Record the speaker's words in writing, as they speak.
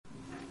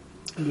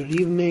Good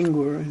evening.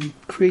 We're in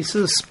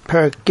Krisus,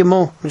 Parak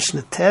Gimel,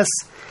 Mishnah Tes,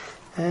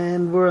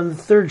 and we're on the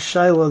third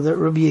Shiloh that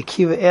Rabbi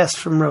Akiva asked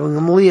from Rabbi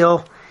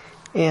Gamliel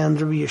and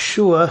Rabbi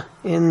Yeshua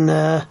in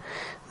the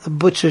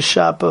butcher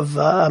shop of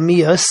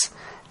Amias.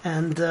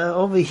 And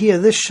over here,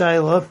 this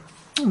Shiloh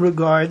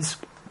regards,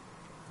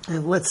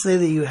 let's say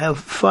that you have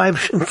five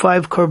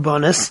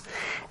korbanos,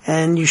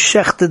 and you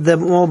shechted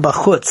them all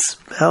bachutz,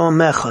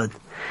 b'elam echad.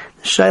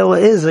 The Shiloh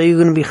is, are you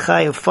going to be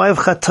chayav 5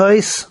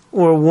 chatois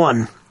or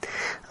 1?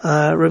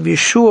 Rabbi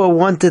Yeshua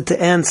wanted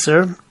to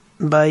answer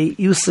by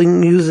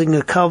using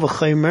a kal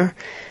v'chomer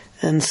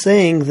and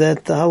saying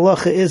that the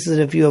halacha is that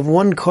if you have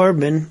one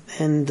korban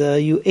and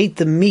you ate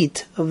the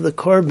meat of the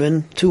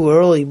korban too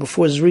early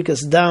before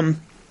zrikas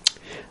dam,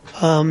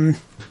 and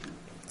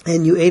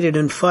you ate it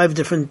in 5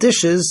 different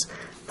dishes,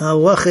 the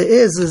halacha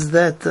is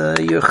that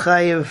you're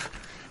chayav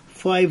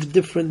 5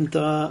 different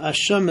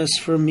ashamas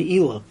for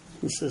me'ilah.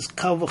 It says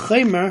kal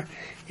v'chomer,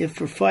 if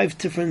for 5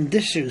 different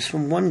dishes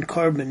from one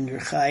korban you're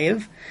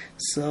chayav,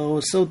 so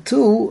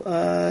too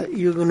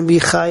you're going to be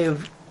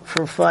chayav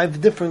for 5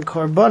 different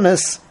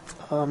korbanos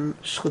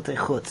shchutei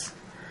chutz.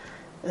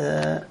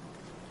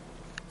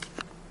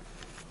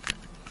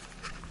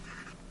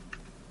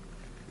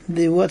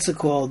 What's it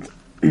called?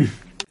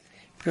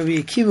 Rabbi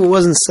Akiva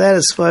wasn't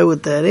satisfied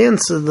with that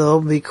answer though,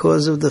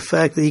 because of the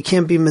fact that you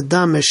can't be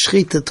medamesh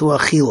shchita to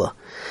achila.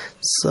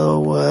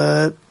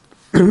 So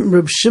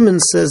Reb Shimon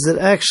says that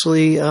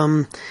actually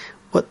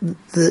what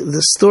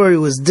the story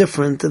was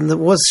different, and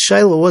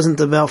Shiloh wasn't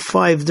about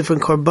 5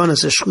 different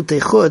korbanos as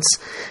shchutei chutz,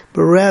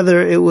 but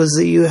rather it was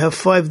that you have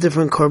 5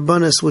 different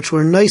korbanos which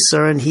were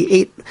nicer, and he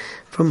ate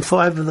from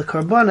 5 of the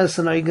korbanos,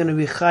 and are you going to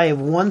be chayav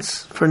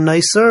once for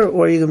nicer,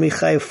 or are you going to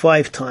be chayav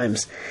 5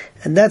 times?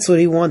 And that's what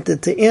he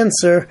wanted to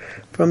answer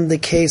from the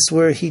case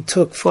where he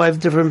took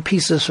 5 different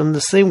pieces from the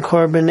same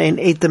korban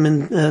and ate them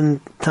in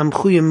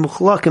tamchuyim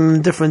muchlakim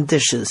in different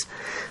dishes.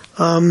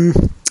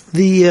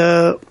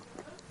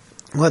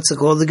 What's it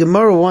called? The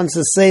Gemara wants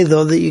to say,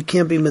 though, that you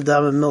can't be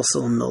medam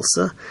milsa and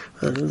milsa.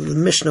 The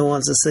Mishnah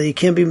wants to say you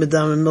can't be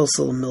medam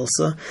milsa and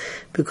milsa,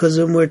 because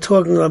when we're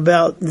talking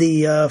about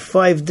the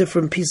 5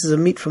 different pieces of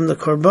meat from the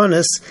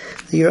korbanos,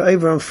 you're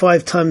over on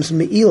 5 times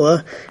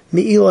me'ilah.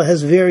 Me'ilah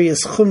has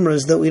various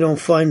chumras that we don't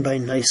find by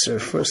nicer.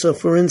 So,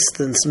 for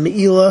instance,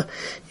 me'ilah,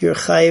 you're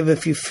chayiv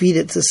if you feed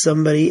it to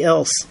somebody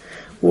else.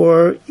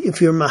 Or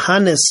if you're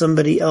mahanes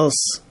somebody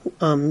else,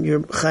 you're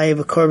chayiv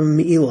a korban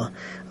me'ilah.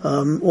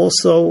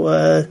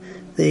 Also,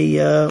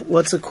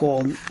 what's it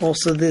called?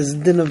 Also, there's a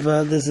din of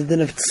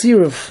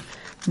tziruf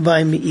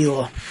by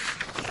me'ilah.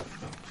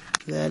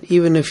 That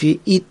even if you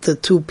eat the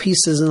 2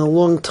 pieces in a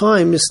long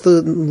time, you're still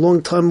a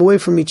long time away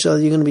from each other,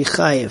 you're going to be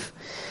chayiv.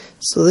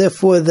 So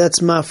therefore, that's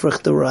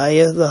mafrech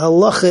deraya. The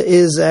halacha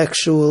is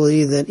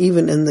actually that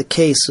even in the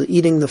case of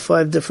eating the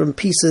 5 different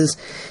pieces,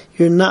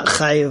 you're not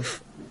chayiv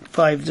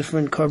 5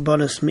 different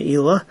korbanos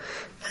me'ilah.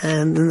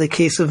 And in the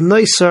case of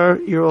Neisar,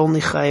 you're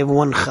only chayiv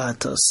 1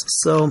 chatos.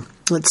 So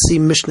let's see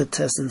Mishnah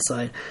Tes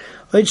inside.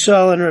 Oid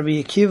Shal and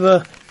Rabbi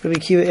Akiva. Rabbi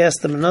Akiva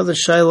asked them another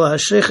shayla.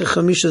 Hashrecha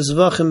chamisha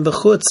zvachim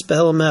bechutz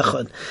behelam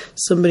echad.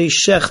 Somebody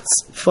shechts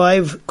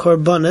 5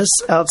 korbanos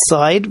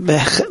outside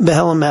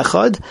behelam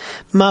echad.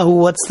 Mahu,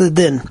 what's the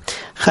din?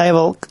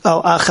 Chayiv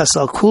al achas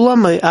al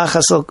kulam,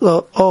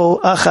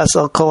 or achas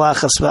al kol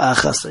achas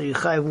ve'achas. Are you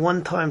chayiv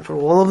 1 time for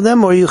all of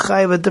them, or are you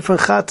chayiv a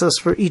different chatos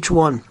for each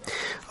one?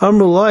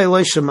 Amru loy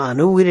loy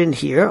shamanu, we didn't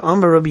hear.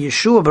 Amru Rabbi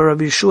Yeshua, but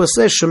Rabbi Yeshua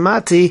says,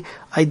 Shamati,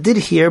 I did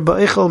hear,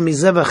 ba'echol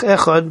mizevach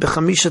echad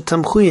b'chamisha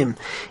tamchuyim.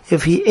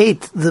 If he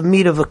ate the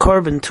meat of a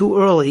korban too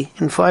early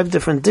in 5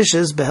 different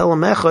dishes,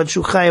 behelam echad,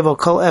 shu chayiv al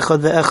kol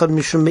echad ve'echad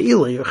mishum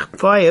me'ilah.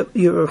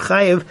 You're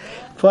chayiv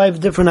 5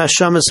 different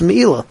hashamas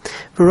me'ilah.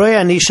 V'roya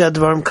anisha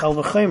dvarim kal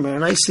v'chomer.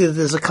 And I see that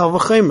there's a kal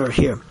v'chomer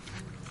here.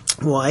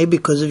 Why?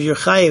 Because if you're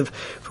chayiv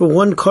for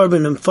 1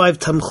 korban and 5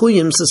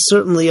 tamchuyim, so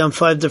certainly on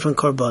 5 different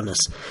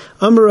korbanos.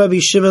 Amar Rabbi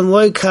Shimon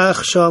loy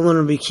kach shalom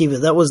Rabbi Akiva.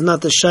 That was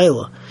not the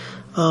shayla,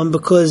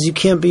 because you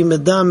can't be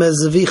medam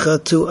as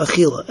zavicha to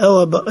achila.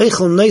 Ela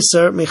ba'echel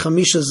neisar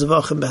mechamisha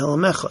zavachim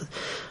behelam echad.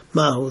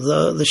 Mahu.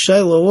 The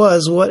shayla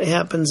was, what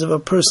happens if a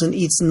person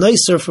eats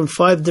nicer from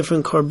 5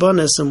 different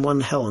korbanos in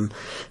 1 helam?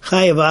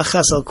 Chayiv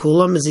achas al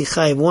kulam, is he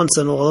chayiv once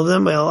on all of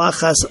them?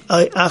 Achas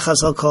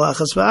al kol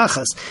achas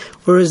ve'achas.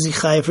 Or is he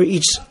chayiv for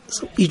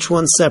each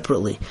one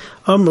separately?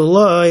 Amru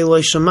loy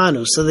loy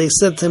shamanu. So they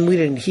said to him, we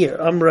didn't hear.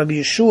 Amru Rabbi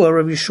Yeshua.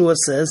 Rabbi Yeshua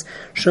says,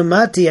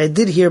 Shamati, I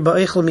did hear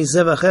ba'echel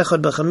mizevach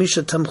echad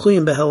b'chamisha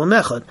tamchuyim behelam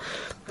echad.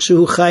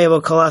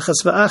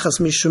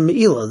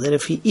 That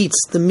if he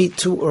eats the meat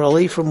too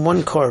early from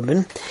 1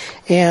 korban,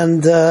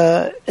 and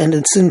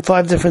it's in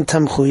 5 different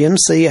tamchuyim,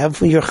 so you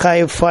have your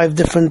chayav 5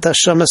 different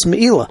hashamas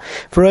me'ilah.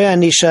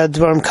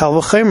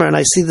 And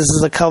I see this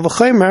is a kal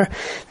v'chomer,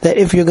 that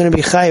if you're going to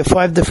be chayav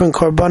 5 different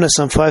korbanos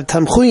on 5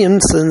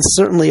 tamchuyim, then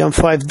certainly on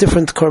 5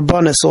 different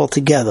korbanos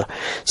altogether.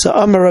 So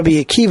Amar Rabbi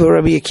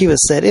Akiva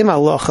said, Im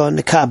halacha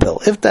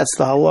nekabel. If that's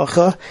the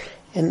halacha,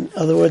 In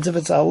other words, if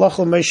it's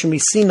halacha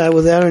Moshe Sinai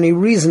without any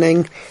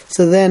reasoning,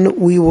 so then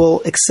we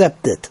will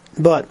accept it.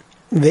 But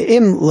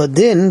Ve'im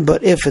ladin,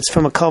 but if it's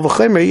from a kal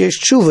v'chomer, yesh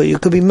tshuva, you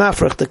could be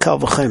mafrach the kal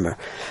v'chomer.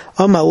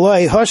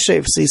 Amalai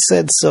hashev, so he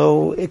said,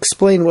 so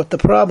explain what the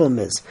problem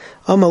is.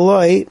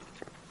 Amalai,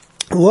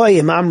 loy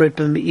imamrit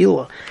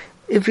b'me'ilah.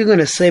 If you're going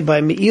to say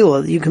by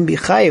me'ilah, you can be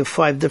chayiv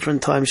 5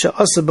 different times. That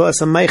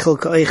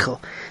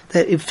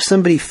if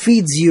somebody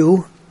feeds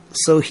you,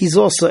 so he's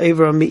also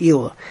over a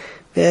me'ilah.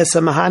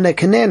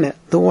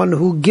 The one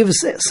who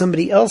gives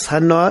somebody else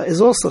hana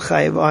is also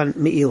chayiv on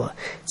me'ilah.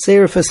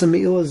 Tzeruf as a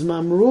me'ilah is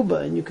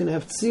ma'meruba, and you can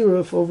have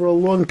tziruf over a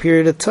long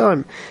period of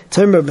time.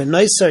 Tomer ben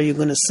Naisar, you're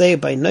going to say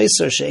by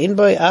Naisar she'ein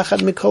by achad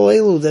mikol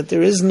elu, that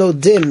there is no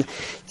din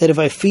that if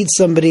I feed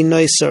somebody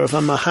Naisar, if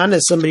I'm mahana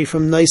somebody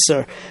from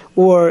Naisar,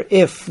 or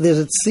if there's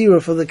a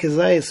tziruf of the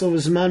kazayas over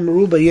zman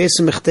meruba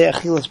yesem echtei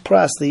achilas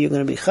pras, that you're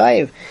going to be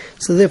chayiv.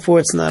 So therefore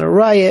it's not a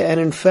raya, and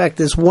in fact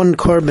there's one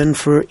carbon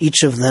for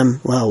each of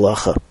them.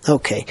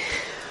 Okay.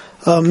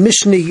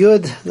 Mishnah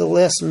Yud, the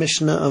last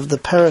Mishnah of the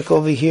parak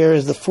over here,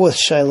 is the 4th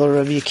Shiloh,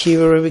 Rabbi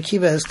Akiva. Rabbi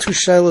Akiva has 2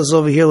 Shilohs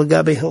over here,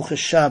 L'gabe Hilchas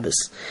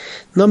Shabbos.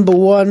 Number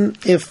 1,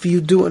 if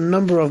you do a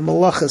number of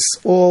malachas,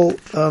 all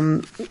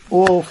from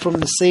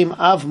the same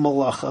Av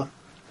malacha.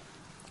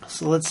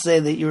 So let's say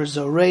that you're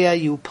Zoreya,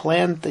 you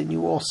plant, and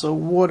you also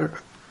water,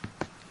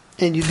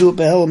 and you do it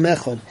Behel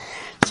Mechod.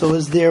 So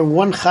is there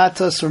one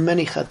chatas or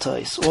many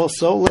chatais?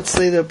 Also, let's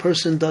say the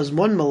person does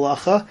one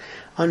malacha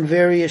on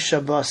various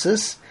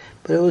Shabbosos,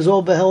 but it was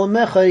all Behel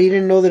Mechad, he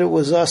didn't know that it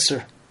was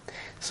Aser.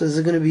 So is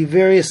there going to be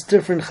various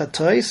different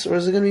chatais, or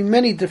is there going to be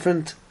many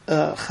different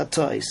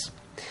chatais?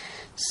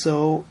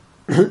 So,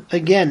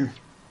 again,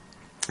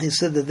 he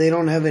said that they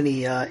don't have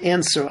any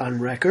answer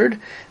on record,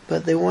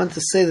 but they want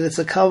to say that it's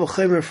a kal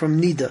v'chomer from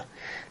Nida.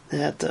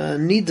 That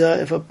Nida,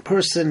 if a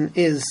person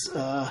is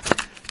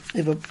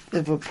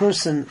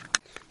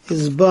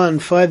born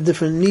 5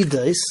 different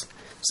Nidas,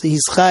 so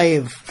he's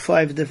chayiv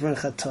 5 different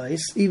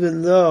chatais,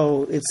 even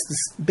though it's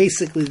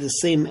basically the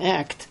same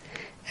act,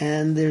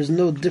 and there's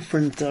no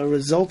different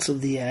results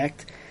of the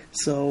act.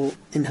 So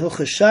in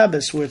Hilchas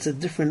Shabbos, where it's a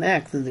different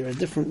act and there are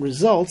different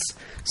results,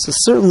 so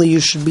certainly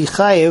you should be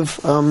chayiv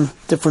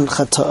different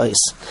chatais.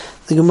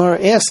 The Gemara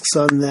asks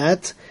on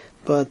that,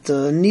 but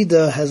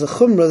Nida has a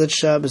chumrah that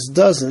Shabbos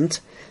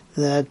doesn't,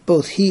 that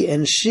both he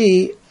and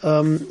she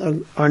are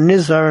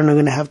nizar and are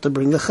going to have to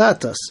bring the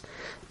chatas.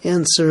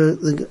 Answers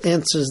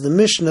the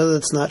Mishnah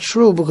that's not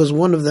true, because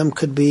one of them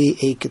could be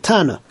a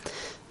katana.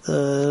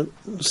 So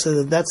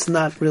that's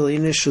not really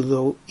an issue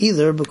though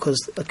either,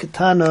 because a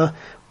katana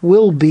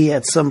will be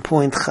at some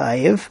point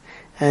chayiv,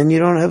 and you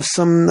don't have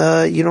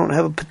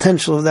a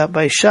potential of that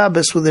by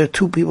Shabbos where there are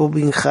 2 people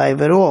being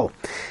chayiv at all.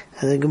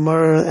 And the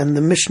Gemara and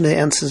the Mishnah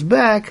answers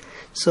back.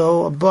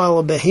 So a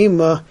baal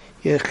behema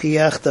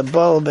yechiach, the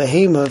baal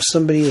behema, if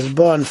somebody is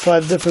born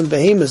 5 different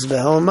behemas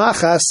behel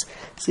machas,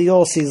 so you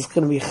all see it's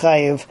going to be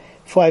chayiv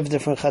 5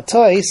 different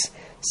chatais.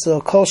 So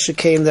kol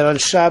shekain that on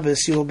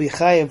Shabbos you will be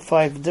chayiv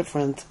 5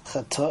 different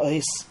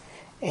chatais,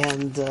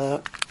 and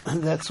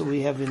that's what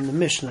we have in the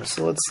Mishnah.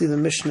 So let's see the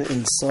Mishnah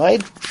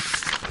inside.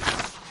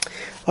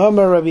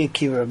 Amar Rabbi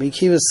Akiva. Rabbi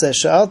Akiva says,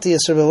 Sha'alti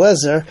es Rabbi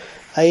Lezer,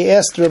 I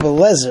asked Rabbi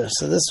Lezer,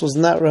 so this was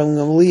not Rabbi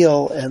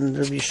Gamliel and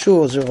Rabbi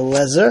Yeshua, was Rabbi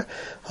Lezer.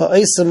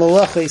 Ha'isa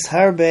malacha is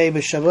harbe,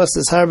 b'Shabbos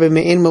is harbe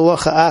me'in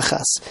malacha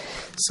achas.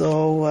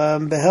 So,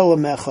 behela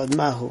mechad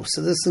mahu.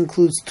 So this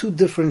includes 2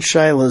 different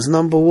shilas.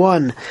 Number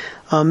 1,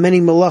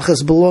 many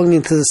malachas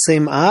belonging to the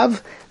same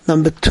Av.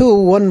 Number 2,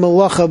 one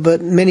malacha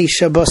but many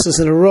Shabbos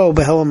in a row,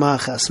 behela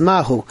machas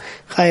mahu.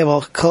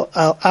 Chayav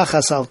al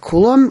achas al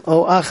kulam,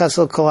 or achas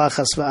al kol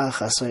achas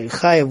v'achas. So you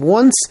chayav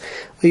once,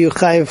 or you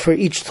chayav for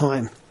each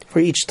time, for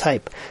each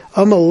type.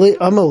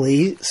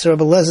 Amali, Sir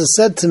Rabbi Lezer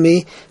said to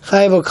me,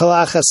 chayav al kol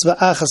achas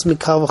v'achas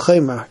mikal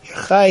v'chomer. You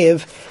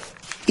chayav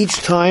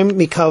each time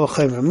mikal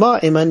v'chomer. Ma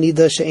ima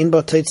nida she'en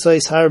ba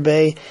teitzos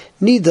harbe.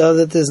 Nida,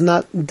 that there's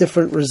not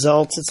different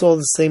results, it's all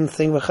the same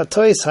thing.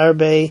 V'chatois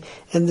harbe,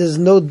 and there's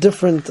no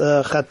different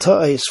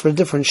chatois for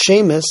different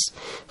shemus.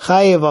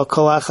 Chayev al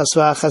kol achas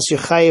v'achas, you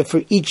chayev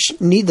for each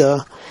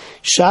nida.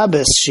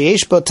 Shabbos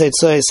sheyesh ba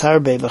teitzos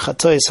harbe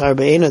v'chatois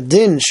harbe ein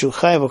adin shu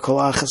chayev al kol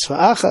achas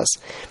v'achas.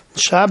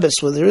 Shabbos,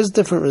 where there is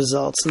different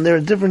results and there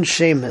are different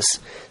shemus,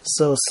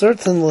 so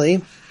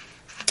certainly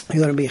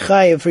you're going to be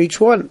chayiv for each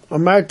one.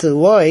 Omar to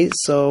loy,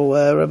 so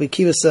Rabbi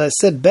Akiva said, I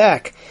said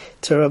back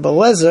to Rabbi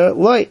Lezer,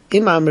 loy,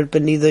 imamrit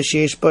benida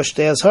sheyesh ba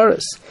shtei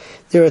azharas.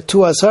 There are 2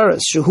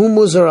 azharas. Shehu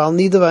muzar al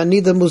nida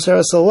v'anida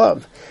muzaras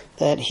alav.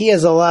 That he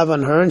has a lav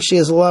on her and she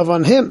has a lav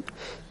on him.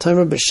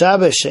 Tamer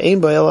b'Shabbos she'ein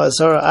ba el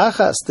azhara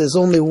achas. There's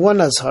only one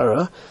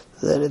azhara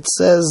that it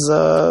says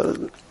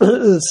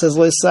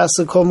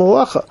leisasa kol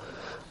malacha.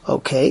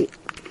 Okay,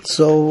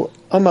 so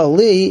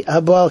Amali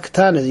Habal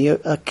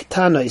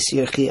Katanos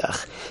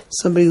Yerchiach.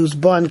 Somebody who's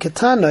born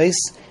Katanos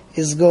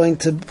is going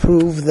to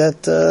prove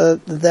that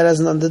that has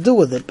nothing to do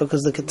with it,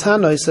 because the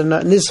Katanos are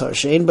not Nizhar.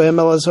 Shein B'hem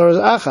El Azhar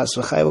Achas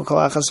V'Chayav Kol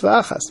Achas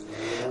V'Achas.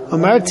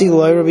 Amarti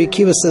Loi, Rabbi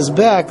Akiva says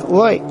back,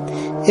 Loi,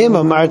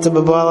 Ima Marta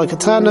B'Bala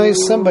Katanois,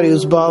 somebody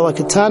who's Bala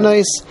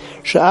Katanois,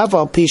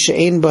 Sha'aval Pisha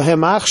Ein Bohem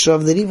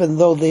Achshav, that even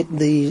though the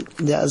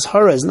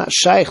Azhara is not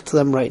shaykh to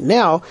them right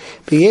now,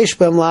 B'yesh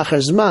B'hem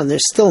Lachar Zman, they're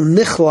still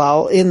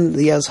nichlal in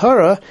the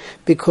Azhara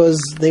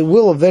because they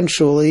will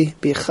eventually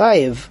be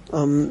chayiv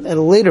at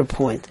a later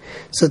point.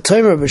 So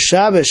Tomer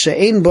B'Shabbos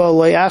She'ein Bo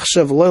Lo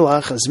Yachshav Lo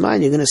Lachar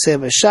Zman, you're going to say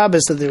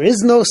B'Shabbos that there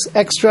is no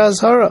extra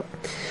Azhara.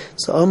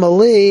 So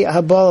Amali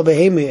Habala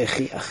Behema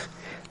Yechiach.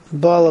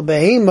 Bala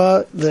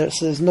Behema,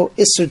 there's no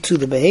Isser to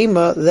the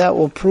Behema, that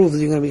will prove that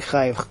you're going to be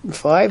Chayiv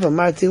 5.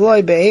 Amarti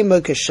Loi Behema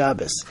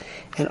Keshabbos.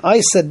 And I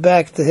said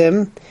back to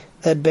him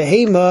that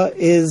Behema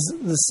is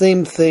the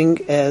same thing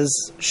as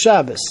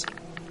Shabbos.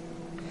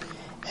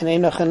 And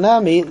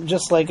Einachanami,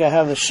 just like I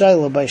have the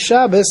Shaila by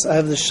Shabbos, I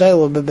have the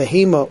Shaila by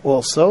Behema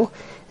also.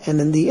 And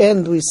in the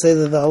end, we say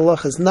that the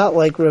halach is not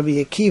like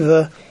Rabbi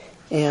Akiva,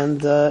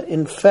 and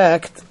in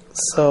fact,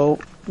 so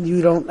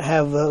you don't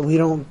have we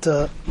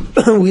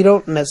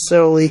don't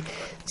necessarily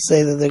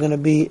say that they're going to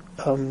be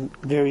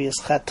various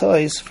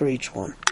chatois for each one.